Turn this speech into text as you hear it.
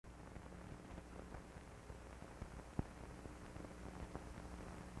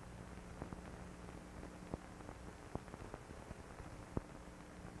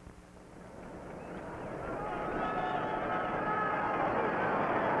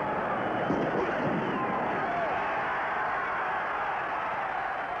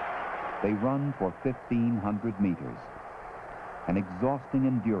They run for 1,500 meters. An exhausting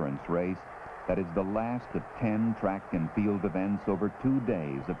endurance race that is the last of 10 track and field events over 2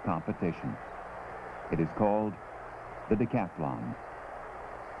 days of competition. It is called the decathlon.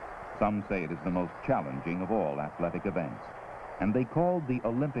 Some say it is the most challenging of all athletic events, and they called the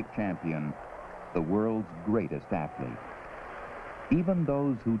Olympic champion the world's greatest athlete. Even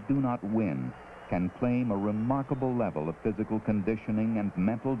those who do not win can claim a remarkable level of physical conditioning and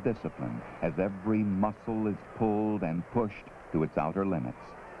mental discipline as every muscle is pulled and pushed to its outer limits.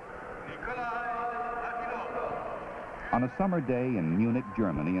 On a summer day in Munich,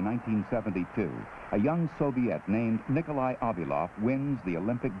 Germany in 1972, a young Soviet named Nikolai Avilov wins the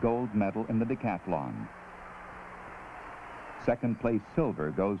Olympic gold medal in the decathlon. Second place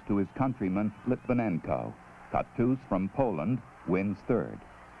silver goes to his countryman Litvinenko. Katus from Poland wins third.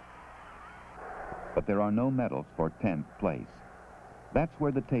 But there are no medals for 10th place. That's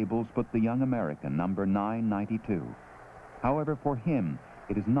where the tables put the young American, number 992. However, for him,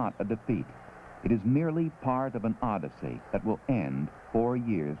 it is not a defeat. It is merely part of an odyssey that will end 4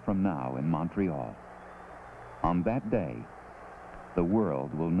 years from now in Montreal. On that day, the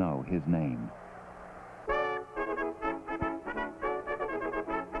world will know his name.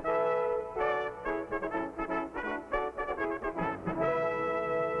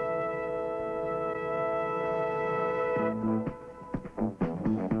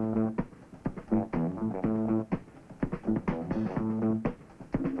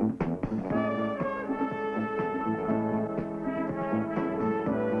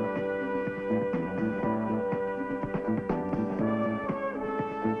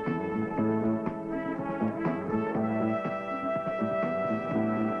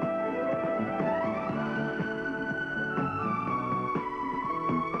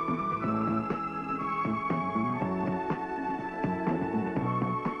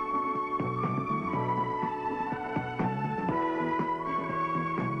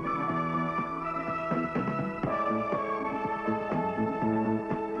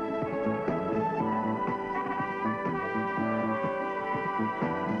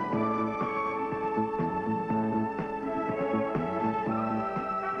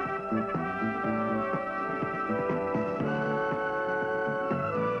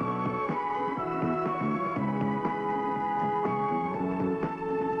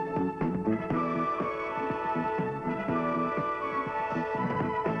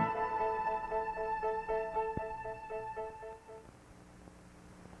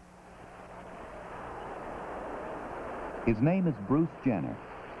 His name is Bruce Jenner.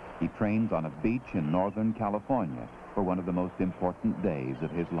 He trains on a beach in Northern California for one of the most important days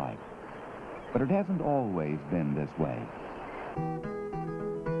of his life. But it hasn't always been this way.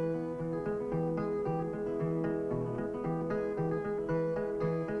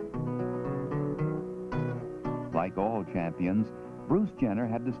 Like all champions, Bruce Jenner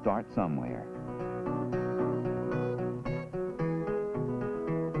had to start somewhere.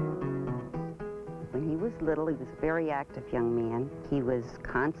 Little, he was a very active young man. He was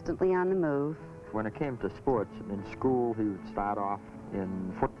constantly on the move. When it came to sports, in school he would start off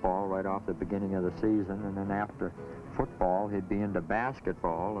in football right off the beginning of the season, and then after football he'd be into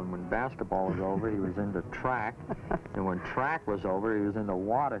basketball, and when basketball was over he was into track, and when track was over he was into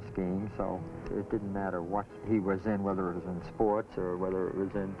water skiing, so it didn't matter what he was in, whether it was in sports or whether it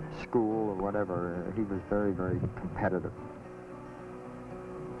was in school or whatever. He was very, very competitive.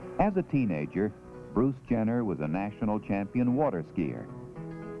 As a teenager, Bruce Jenner was a national champion water skier.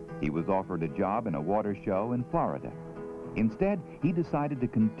 He was offered a job in a water show in Florida. Instead, he decided to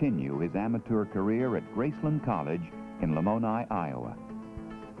continue his amateur career at Graceland College in Lamoni, Iowa.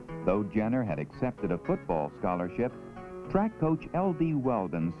 Though Jenner had accepted a football scholarship, track coach L.D.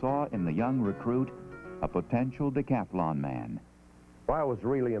 Weldon saw in the young recruit a potential decathlon man. Well, I was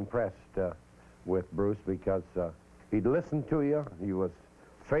really impressed with Bruce because he'd listen to you. He was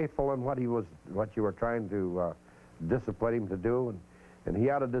faithful in what you were trying to discipline him to do, and he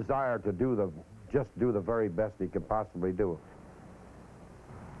had a desire to just do the very best he could possibly do.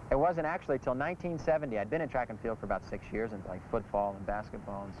 It wasn't actually till 1970. I'd been in track and field for about 6 years, and like football and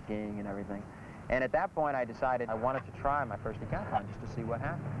basketball and skiing and everything. And at that point, I decided I wanted to try my first decathlon just to see what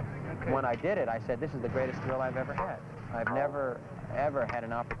happened. Okay. When I did it, I said, this is the greatest thrill I've ever had. I've never, ever had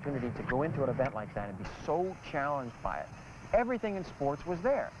an opportunity to go into an event like that and be so challenged by it. Everything in sports was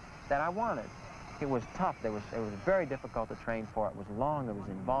there that I wanted. It was tough. It was very difficult to train for. It was long. It was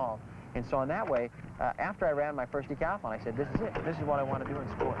involved. And so in that way, after I ran my first decathlon, I said, this is it. This is what I want to do in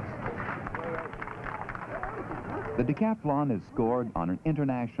sports. The decathlon is scored on an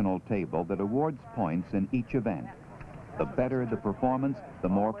international table that awards points in each event. The better the performance, the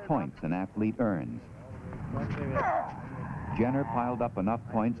more points an athlete earns. Jenner piled up enough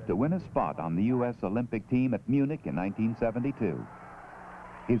points to win a spot on the U.S. Olympic team at Munich in 1972.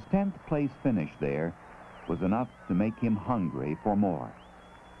 His 10th place finish there was enough to make him hungry for more.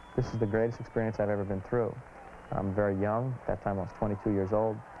 This is the greatest experience I've ever been through. I'm very young. At that time I was 22 years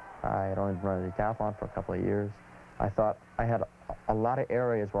old. I had only run a decathlon for a couple of years. I thought I had a lot of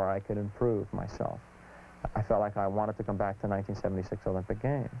areas where I could improve myself. I felt like I wanted to come back to 1976 Olympic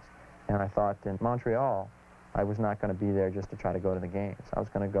Games. And I thought in Montreal, I was not going to be there just to try to go to the games. I was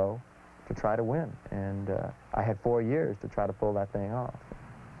going to go to try to win. And I had 4 years to try to pull that thing off.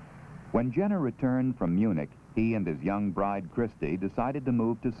 When Jenner returned from Munich, he and his young bride, Christy, decided to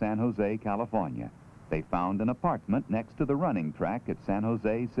move to San Jose, California. They found an apartment next to the running track at San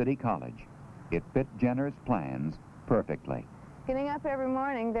Jose City College. It fit Jenner's plans perfectly. Getting up every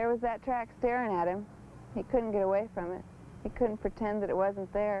morning, there was that track staring at him. He couldn't get away from it. He couldn't pretend that it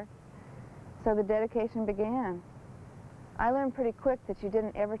wasn't there. So the dedication began. I learned pretty quick that you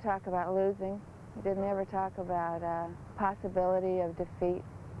didn't ever talk about losing. You didn't ever talk about possibility of defeat.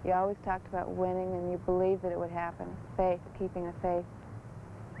 You always talked about winning, and you believed that it would happen. Faith, keeping a faith.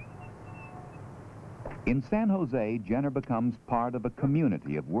 In San Jose, Jenner becomes part of a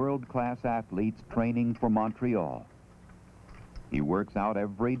community of world-class athletes training for Montreal. He works out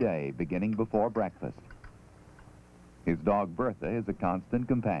every day, beginning before breakfast. His dog, Bertha, is a constant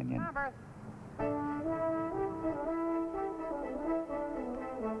companion. Come on, Bertha.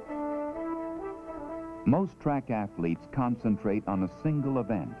 Most track athletes concentrate on a single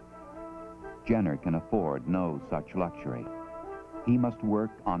event. Jenner can afford no such luxury. He must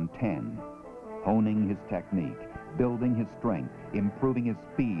work on 10, honing his technique, building his strength, improving his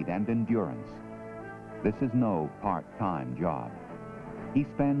speed and endurance. This is no part-time job. He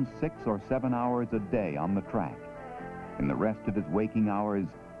spends 6 or 7 hours a day on the track. In the rest of his waking hours,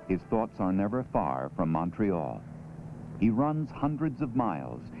 his thoughts are never far from Montreal. He runs hundreds of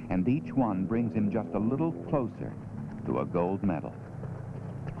miles, and each one brings him just a little closer to a gold medal.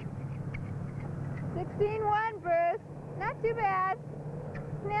 16-1, Bruce. Not too bad.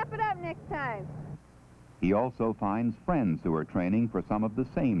 Snap it up next time. He also finds friends who are training for some of the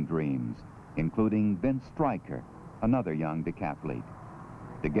same dreams, including Vince Stryker, another young decathlete.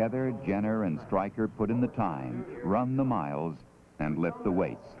 Together, Jenner and Stryker put in the time, run the miles, and lift the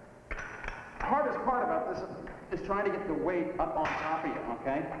weights. The hardest part about this is trying to get the weight up on top of you,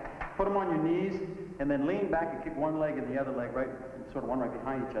 okay? Put them on your knees, and then lean back and kick one leg and the other leg right, sort of one right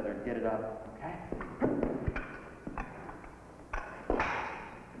behind each other, and get it up, okay?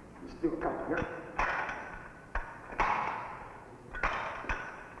 Let's do a couple here.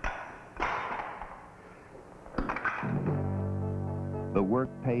 The work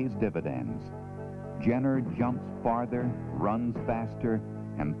pays dividends. Jenner jumps farther, runs faster,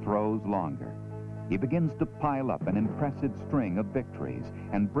 and throws longer. He begins to pile up an impressive string of victories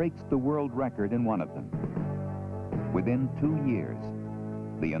and breaks the world record in one of them. Within 2 years,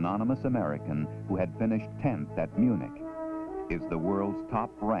 the anonymous American who had finished 10th at Munich is the world's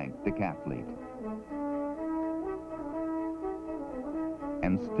top-ranked decathlete.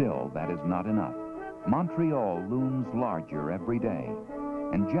 And still, that is not enough. Montreal looms larger every day,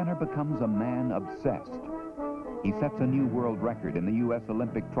 and Jenner becomes a man obsessed. He sets a new world record in the U.S.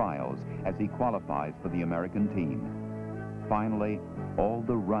 Olympic trials as he qualifies for the American team. Finally, all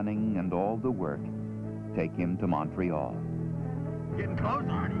the running and all the work take him to Montreal. Getting close,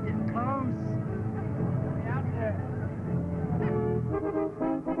 Arnie, getting close. Be out there.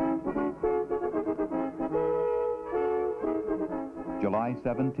 July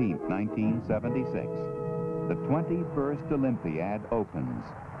 17, 1976. The 21st Olympiad opens,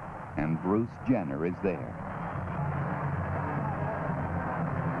 and Bruce Jenner is there.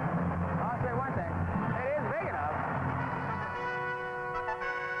 I'll say one thing. It is big enough.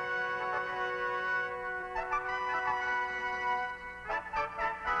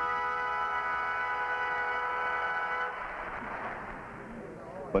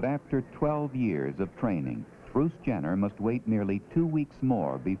 But after 12 years of training, Bruce Jenner must wait nearly 2 weeks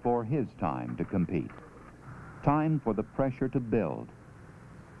more before his time to compete. Time for the pressure to build.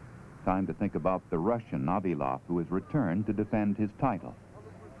 Time to think about the Russian Avilov who has returned to defend his title.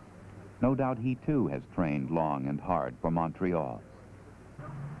 No doubt he too has trained long and hard for Montreal.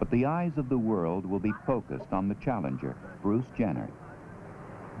 But the eyes of the world will be focused on the challenger, Bruce Jenner.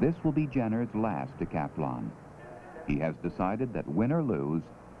 This will be Jenner's last decathlon. He has decided that win or lose,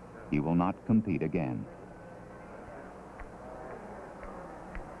 he will not compete again.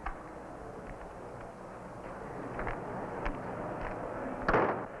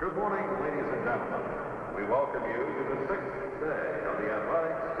 Good morning, ladies and gentlemen. We welcome you to the 6th day of the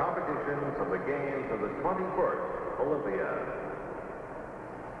athletics competitions of the games of the 21st Olympiad.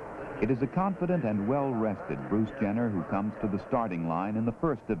 It is a confident and well-rested Bruce Jenner who comes to the starting line in the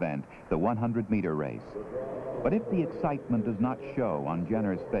first event, the 100-meter race. But if the excitement does not show on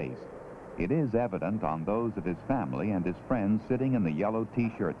Jenner's face, it is evident on those of his family and his friends sitting in the yellow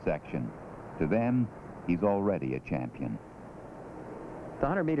T-shirt section. To them, he's already a champion. The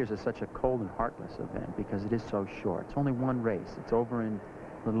 100 meters is such a cold and heartless event because it is so short. It's only one race. It's over in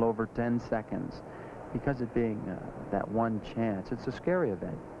a little over 10 seconds. Because it being that one chance, it's a scary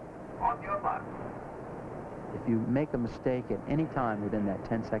event. On your mark. If you make a mistake at any time within that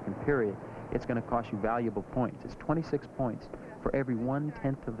 10-second period, it's going to cost you valuable points. It's 26 points for every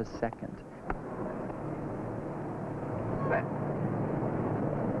 1/10 of a second. Set.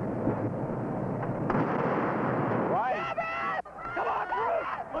 Right. Come on, Bruce.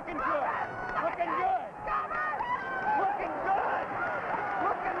 Looking good. Looking good. Looking good.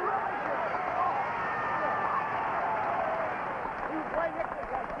 Looking really good. He's right next to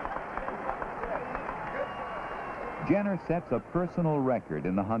that. Jenner sets a personal record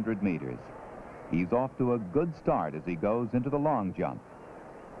in the 100 meters. He's off to a good start as he goes into the long jump.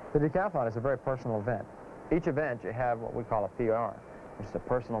 The decathlon is a very personal event. Each event you have what we call a PR, which is a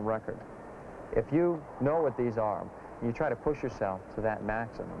personal record. If you know what these are, and you try to push yourself to that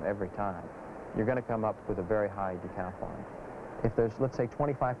maximum every time, you're going to come up with a very high decathlon. If there's, let's say,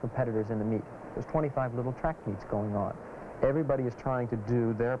 25 competitors in the meet, there's 25 little track meets going on. Everybody is trying to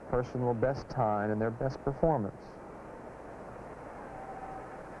do their personal best time and their best performance.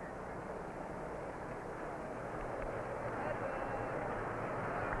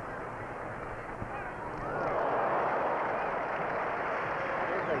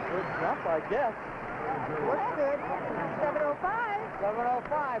 I guess. What's good? 705.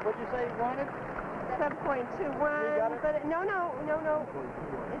 705. What'd you say you wanted? 7.21. But no.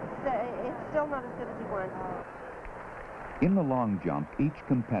 It's still not as good as you want. In the long jump, each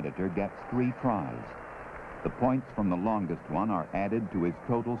competitor gets 3 tries. The points from the longest one are added to his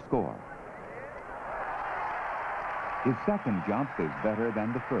total score. His second jump is better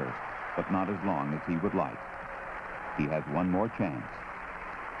than the first, but not as long as he would like. He has one more chance.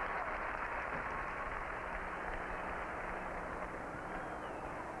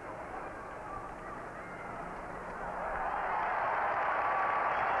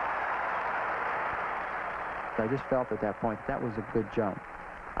 I just felt at that point that was a good jump.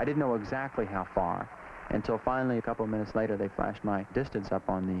 I didn't know exactly how far until finally a couple of minutes later they flashed my distance up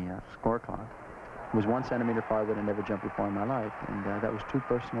on the score clock. It was 1 centimeter farther than I'd ever jumped before in my life, and that was 2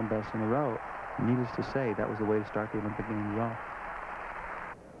 personal bests in a row. Needless to say, that was the way to start the Olympic Games off.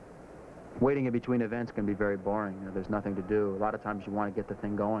 Waiting in between events can be very boring. You know, there's nothing to do. A lot of times you want to get the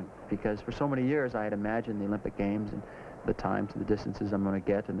thing going, because for so many years I had imagined the Olympic Games and the times and the distances I'm going to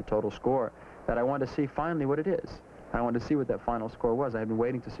get and the total score, that I wanted to see finally what it is. I wanted to see what that final score was. I had been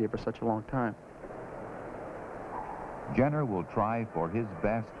waiting to see it for such a long time. Jenner will try for his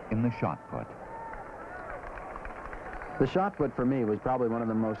best in the shot put. The shot put for me was probably one of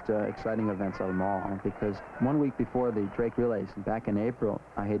the most exciting events of them all, because 1 week before the Drake relays, back in April,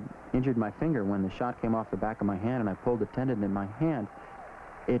 I had injured my finger when the shot came off the back of my hand and I pulled the tendon in my hand.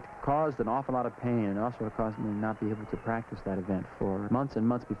 It caused an awful lot of pain, and also caused me not be able to practice that event for months and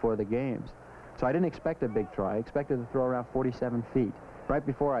months before the games. So I didn't expect a big throw. I expected to throw around 47 feet. Right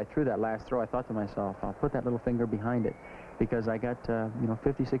before I threw that last throw, I thought to myself, I'll put that little finger behind it, because I got,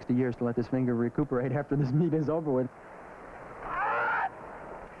 50, 60 years to let this finger recuperate after this meet is over with.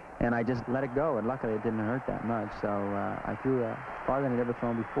 And I just let it go, and luckily it didn't hurt that much. So I threw farther than I'd ever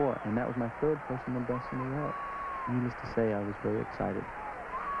thrown before, and that was my 3rd personal best in the world. Needless to say, I was very excited.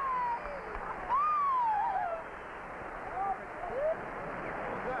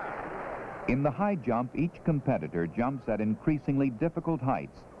 In the high jump, each competitor jumps at increasingly difficult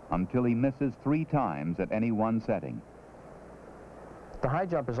heights until he misses 3 times at any one setting. The high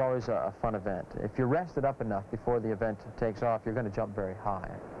jump is always a fun event. If you're rested up enough before the event takes off, you're going to jump very high.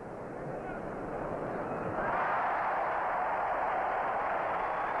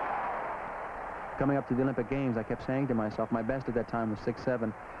 Coming up to the Olympic Games, I kept saying to myself, my best at that time was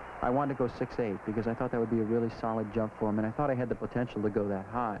 6'7". I wanted to go 6'8", because I thought that would be a really solid jump for him, and I thought I had the potential to go that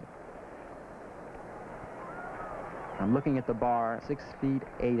high. I'm looking at the bar, 6 feet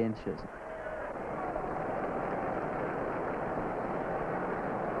 8 inches.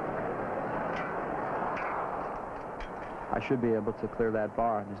 I should be able to clear that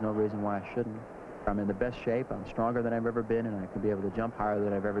bar. There's no reason why I shouldn't. I'm in the best shape. I'm stronger than I've ever been, and I can be able to jump higher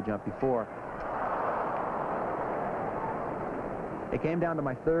than I've ever jumped before. It came down to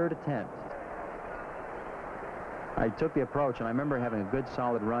my third attempt. I took the approach, and I remember having a good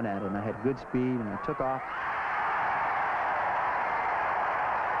solid run at it, and I had good speed, and I took off.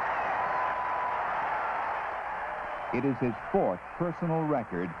 It is his 4th personal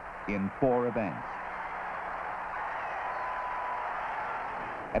record in 4 events.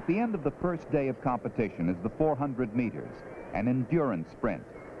 At the end of the first day of competition is the 400 meters, an endurance sprint.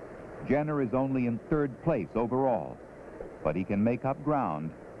 Jenner is only in 3rd place overall, but he can make up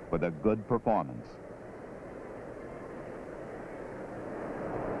ground with a good performance.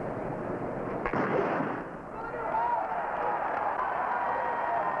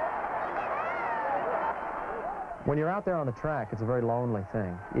 When you're out there on the track, it's a very lonely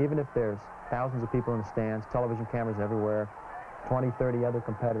thing. Even if there's thousands of people in the stands, television cameras everywhere, 20, 30 other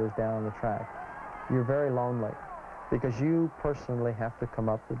competitors down on the track, you're very lonely because you personally have to come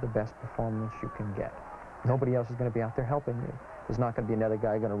up with the best performance you can get. Nobody else is going to be out there helping you. There's not going to be another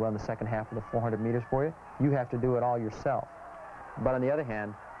guy going to run the second half of the 400 meters for you. You have to do it all yourself. But on the other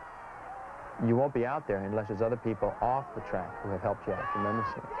hand, you won't be out there unless there's other people off the track who have helped you out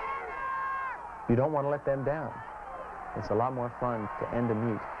tremendously. You don't want to let them down. It's a lot more fun to end a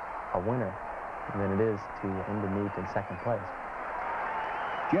meet a winner than it is to end a meet in 2nd place.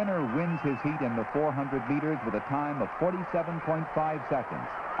 Jenner wins his heat in the 400 meters with a time of 47.5 seconds,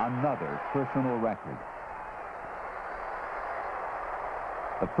 another personal record.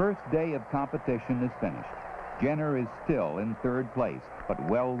 The first day of competition is finished. Jenner is still in 3rd place, but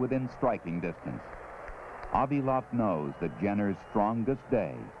well within striking distance. Avilov knows that Jenner's strongest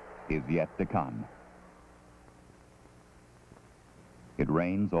day is yet to come. It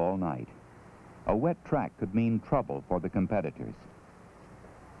rains all night. A wet track could mean trouble for the competitors.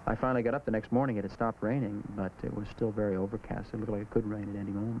 I finally got up the next morning. It had stopped raining, but it was still very overcast. It looked like it could rain at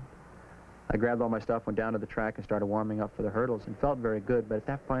any moment. I grabbed all my stuff, went down to the track, and started warming up for the hurdles, and felt very good. But at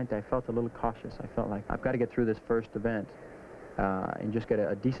that point, I felt a little cautious. I felt like I've got to get through this first event and just get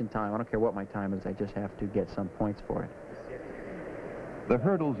a decent time. I don't care what my time is. I just have to get some points for it. The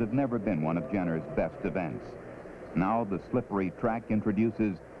hurdles have never been one of Jenner's best events. Now the slippery track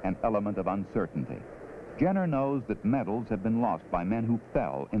introduces an element of uncertainty. Jenner knows that medals have been lost by men who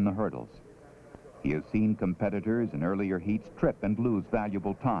fell in the hurdles. He has seen competitors in earlier heats trip and lose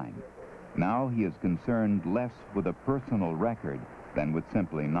valuable time. Now he is concerned less with a personal record than with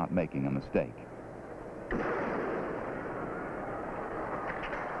simply not making a mistake.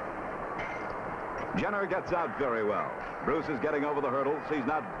 Jenner gets out very well. Bruce is getting over the hurdles. He's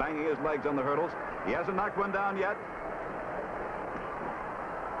not banging his legs on the hurdles. He hasn't knocked one down yet.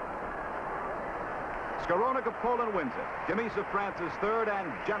 Skoronek of Poland wins it. Jimmy France is 3rd,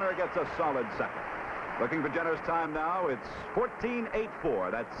 and Jenner gets a solid 2nd. Looking for Jenner's time now, it's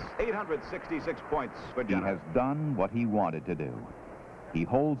 14.84. That's 866 points for Jenner. He has done what he wanted to do. He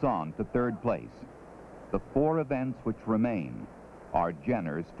holds on to 3rd place. The 4 events which remain are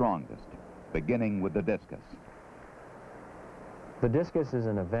Jenner's strongest, beginning with the discus. The discus is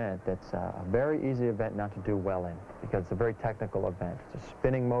an event that's a very easy event not to do well in because it's a very technical event. It's a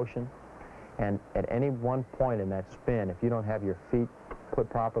spinning motion, and at any one point in that spin, if you don't have your feet put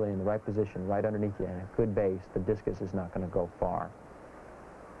properly in the right position, right underneath you, and a good base, the discus is not going to go far.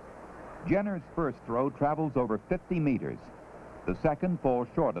 Jenner's first throw travels over 50 meters. The second falls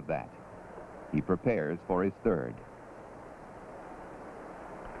short of that. He prepares for his 3rd.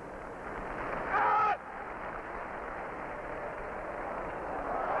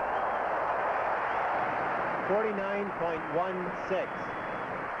 .49.16.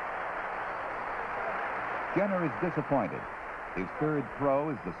 Jenner is disappointed. His 3rd throw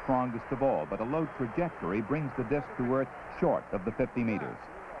is the strongest of all, but a low trajectory brings the disc to earth short of the 50 meters.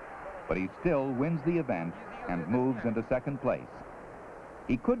 But he still wins the event and moves into 2nd place.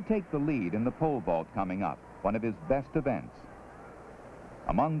 He could take the lead in the pole vault coming up, one of his best events.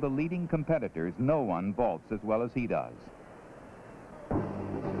 Among the leading competitors, no one vaults as well as he does.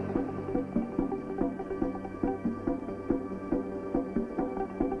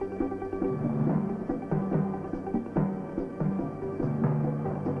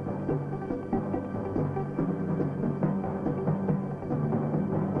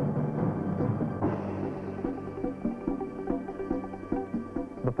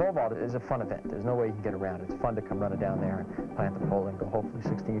 The pole vault is a fun event. There's no way you can get around it. It's fun to come running down there and plant the pole and go hopefully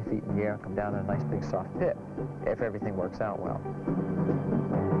 16 feet in the air and come down in a nice big soft pit, if everything works out well.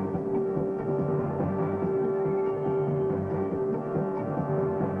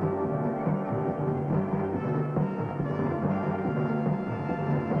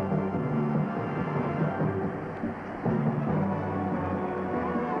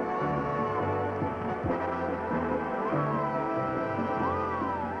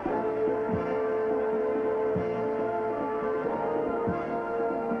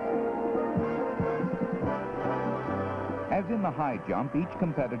 in the high jump, each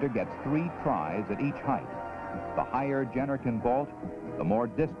competitor gets 3 tries at each height. The higher Jenner can vault, the more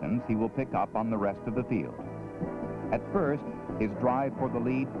distance he will pick up on the rest of the field. At first, his drive for the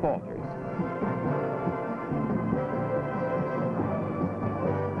lead falters.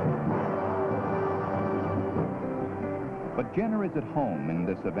 But Jenner is at home in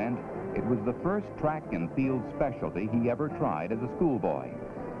this event. It was the first track and field specialty he ever tried as a schoolboy,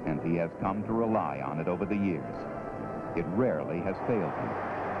 and he has come to rely on it over the years. It rarely has failed him.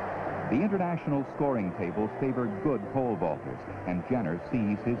 The international scoring tables favor good pole vaulters, and Jenner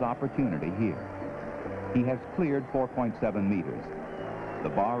sees his opportunity here. He has cleared 4.7 meters. The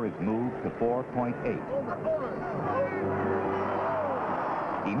bar is moved to 4.8.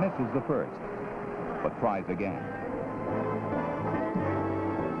 He misses the first, but tries again.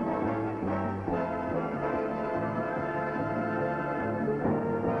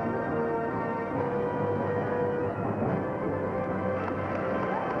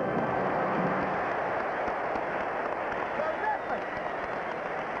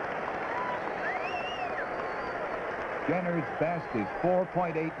 Jenner's best is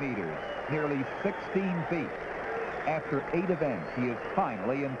 4.8 meters, nearly 16 feet. After 8 events, he is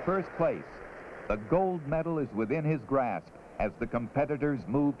finally in first place. The gold medal is within his grasp as the competitors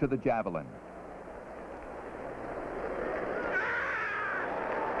move to the javelin.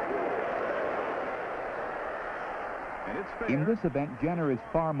 In this event, Jenner is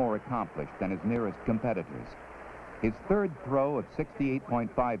far more accomplished than his nearest competitors. His third throw of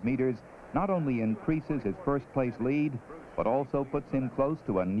 68.5 meters not only increases his first-place lead, but also puts him close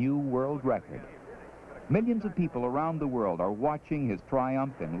to a new world record. Millions of people around the world are watching his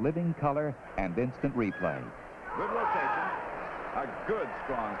triumph in living color and instant replay. Good rotation. A good,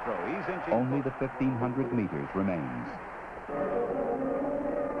 strong throw. He's inching. Only the 1,500 meters remains.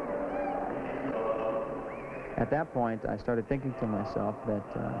 At that point, I started thinking to myself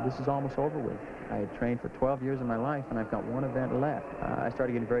that this is almost over with. I had trained for 12 years of my life, and I've got one event left. I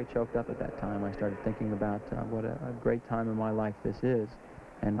started getting very choked up at that time. I started thinking about what a great time in my life this is,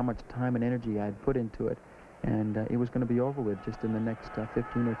 and how much time and energy I had put into it. And it was going to be over with just in the next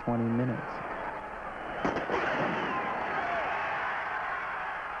 15 or 20 minutes.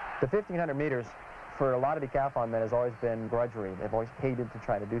 The 1,500 meters, for a lot of decathlon men, has always been drudgery. They've always hated to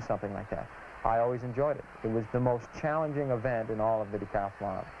try to do something like that. I always enjoyed it. It was the most challenging event in all of the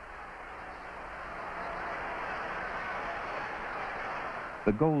decathlon.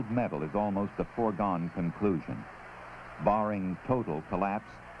 The gold medal is almost a foregone conclusion. Barring total collapse,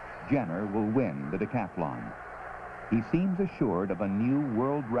 Jenner will win the decathlon. He seems assured of a new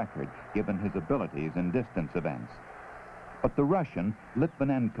world record given his abilities in distance events. But the Russian,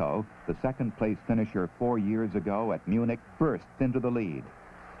 Litvinenko, the second-place finisher 4 years ago at Munich, bursts into the lead.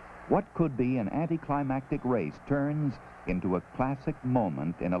 What could be an anticlimactic race turns into a classic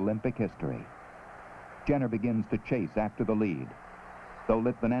moment in Olympic history. Jenner begins to chase after the lead. Though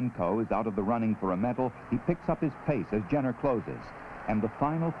Litvinenko is out of the running for a medal, he picks up his pace as Jenner closes, and the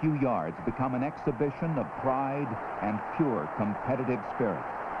final few yards become an exhibition of pride and pure competitive spirit.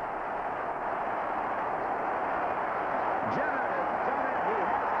 Jenner has done it. He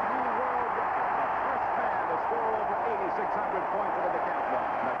has a new world record. The first man to score over 8,600 points in a decathlon.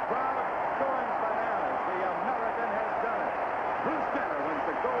 The crowd going bananas. The American has done it. Bruce Jenner wins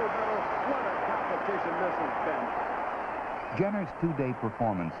the gold medal. What a competition this has been. Jenner's 2-day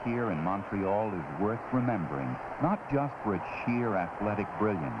performance here in Montreal is worth remembering, not just for its sheer athletic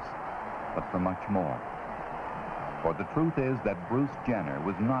brilliance, but for much more. For the truth is that Bruce Jenner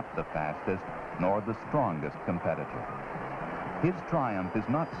was not the fastest nor the strongest competitor. His triumph is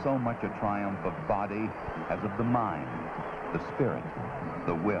not so much a triumph of body as of the mind, the spirit,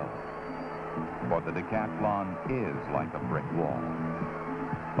 the will. For the decathlon is like a brick wall.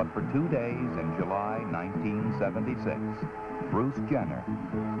 But for 2 days in July 1976, Bruce Jenner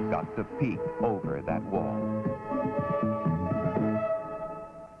got to peek over that wall.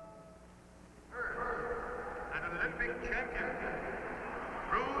 An Olympic champion,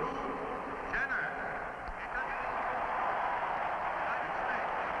 Bruce Jenner. United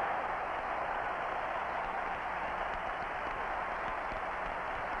States.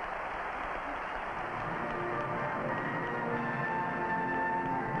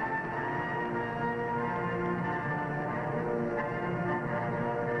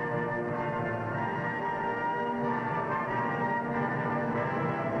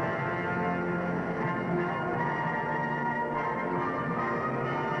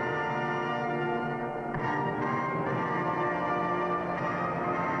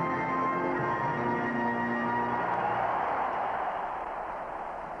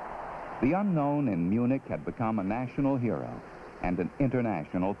 The unknown in Munich had become a national hero and an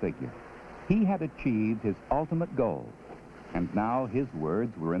international figure. He had achieved his ultimate goal, and now his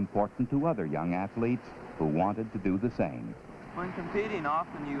words were important to other young athletes who wanted to do the same. When competing,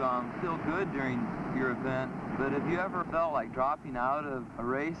 often you feel good during your event, but have you ever felt like dropping out of a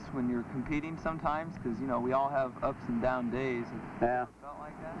race when you're competing sometimes? Because, you know, we all have ups and down days. Have you ever felt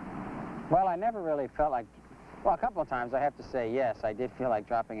like that? Well, I never really felt like, well, a couple of times I have to say yes, I did feel like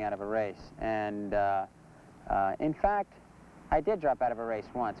dropping out of a race. And in fact, I did drop out of a race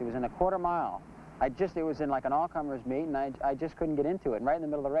once. It was in a quarter mile. It was in like an all-comers meet, and I just couldn't get into it. And right in the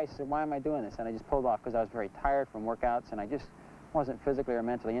middle of the race, I said, why am I doing this? And I just pulled off because I was very tired from workouts, and I just wasn't physically or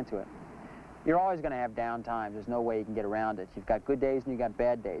mentally into it. You're always going to have down times. There's no way you can get around it. You've got good days and you've got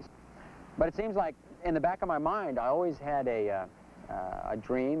bad days. But it seems like in the back of my mind, I always had a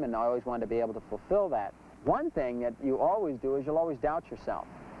dream, and I always wanted to be able to fulfill that. One thing that you always do is you'll always doubt yourself.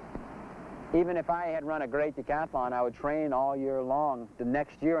 Even if I had run a great decathlon, I would train all year long the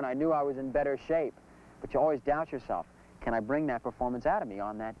next year, and I knew I was in better shape. But you always doubt yourself. Can I bring that performance out of me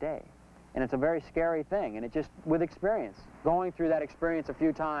on that day? And it's a very scary thing, and it just, with experience, going through that experience a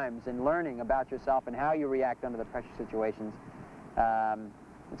few times and learning about yourself and how you react under the pressure situations,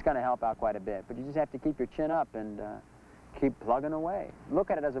 it's going to help out quite a bit. But you just have to keep your chin up and keep plugging away.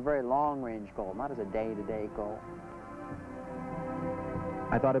 Look at it as a very long-range goal, not as a day-to-day goal.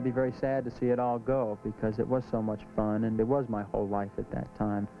 I thought it'd be very sad to see it all go because it was so much fun, and it was my whole life at that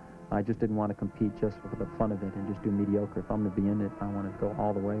time. I just didn't want to compete just for the fun of it and just do mediocre. If I'm going to be in it, I want to go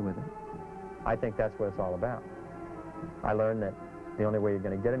all the way with it. I think that's what it's all about. I learned that the only way you're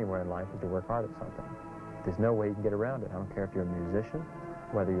going to get anywhere in life is to work hard at something. There's no way you can get around it. I don't care if you're a musician,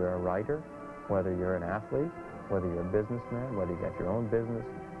 whether you're a writer, whether you're an athlete, whether you're a businessman, whether you got your own business.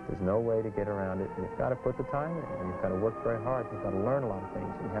 There's no way to get around it. You've got to put the time in, and you've got to work very hard. You've got to learn a lot of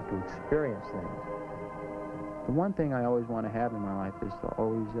things, and you have to experience things. The one thing I always want to have in my life is to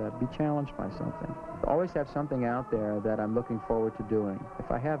always be challenged by something. Always have something out there that I'm looking forward to doing.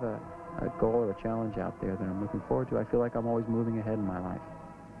 If I have a goal or a challenge out there that I'm looking forward to, I feel like I'm always moving ahead in my life.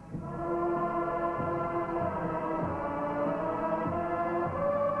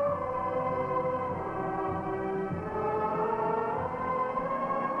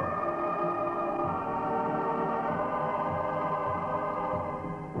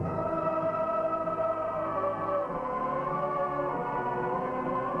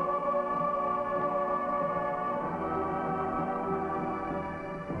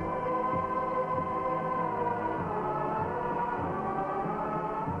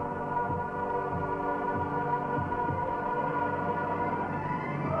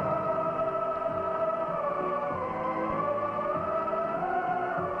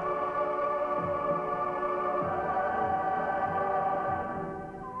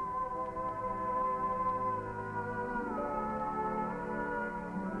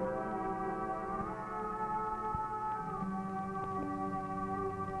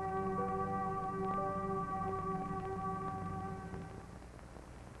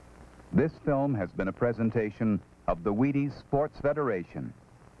 This film has been a presentation of the Wheaties Sports Federation.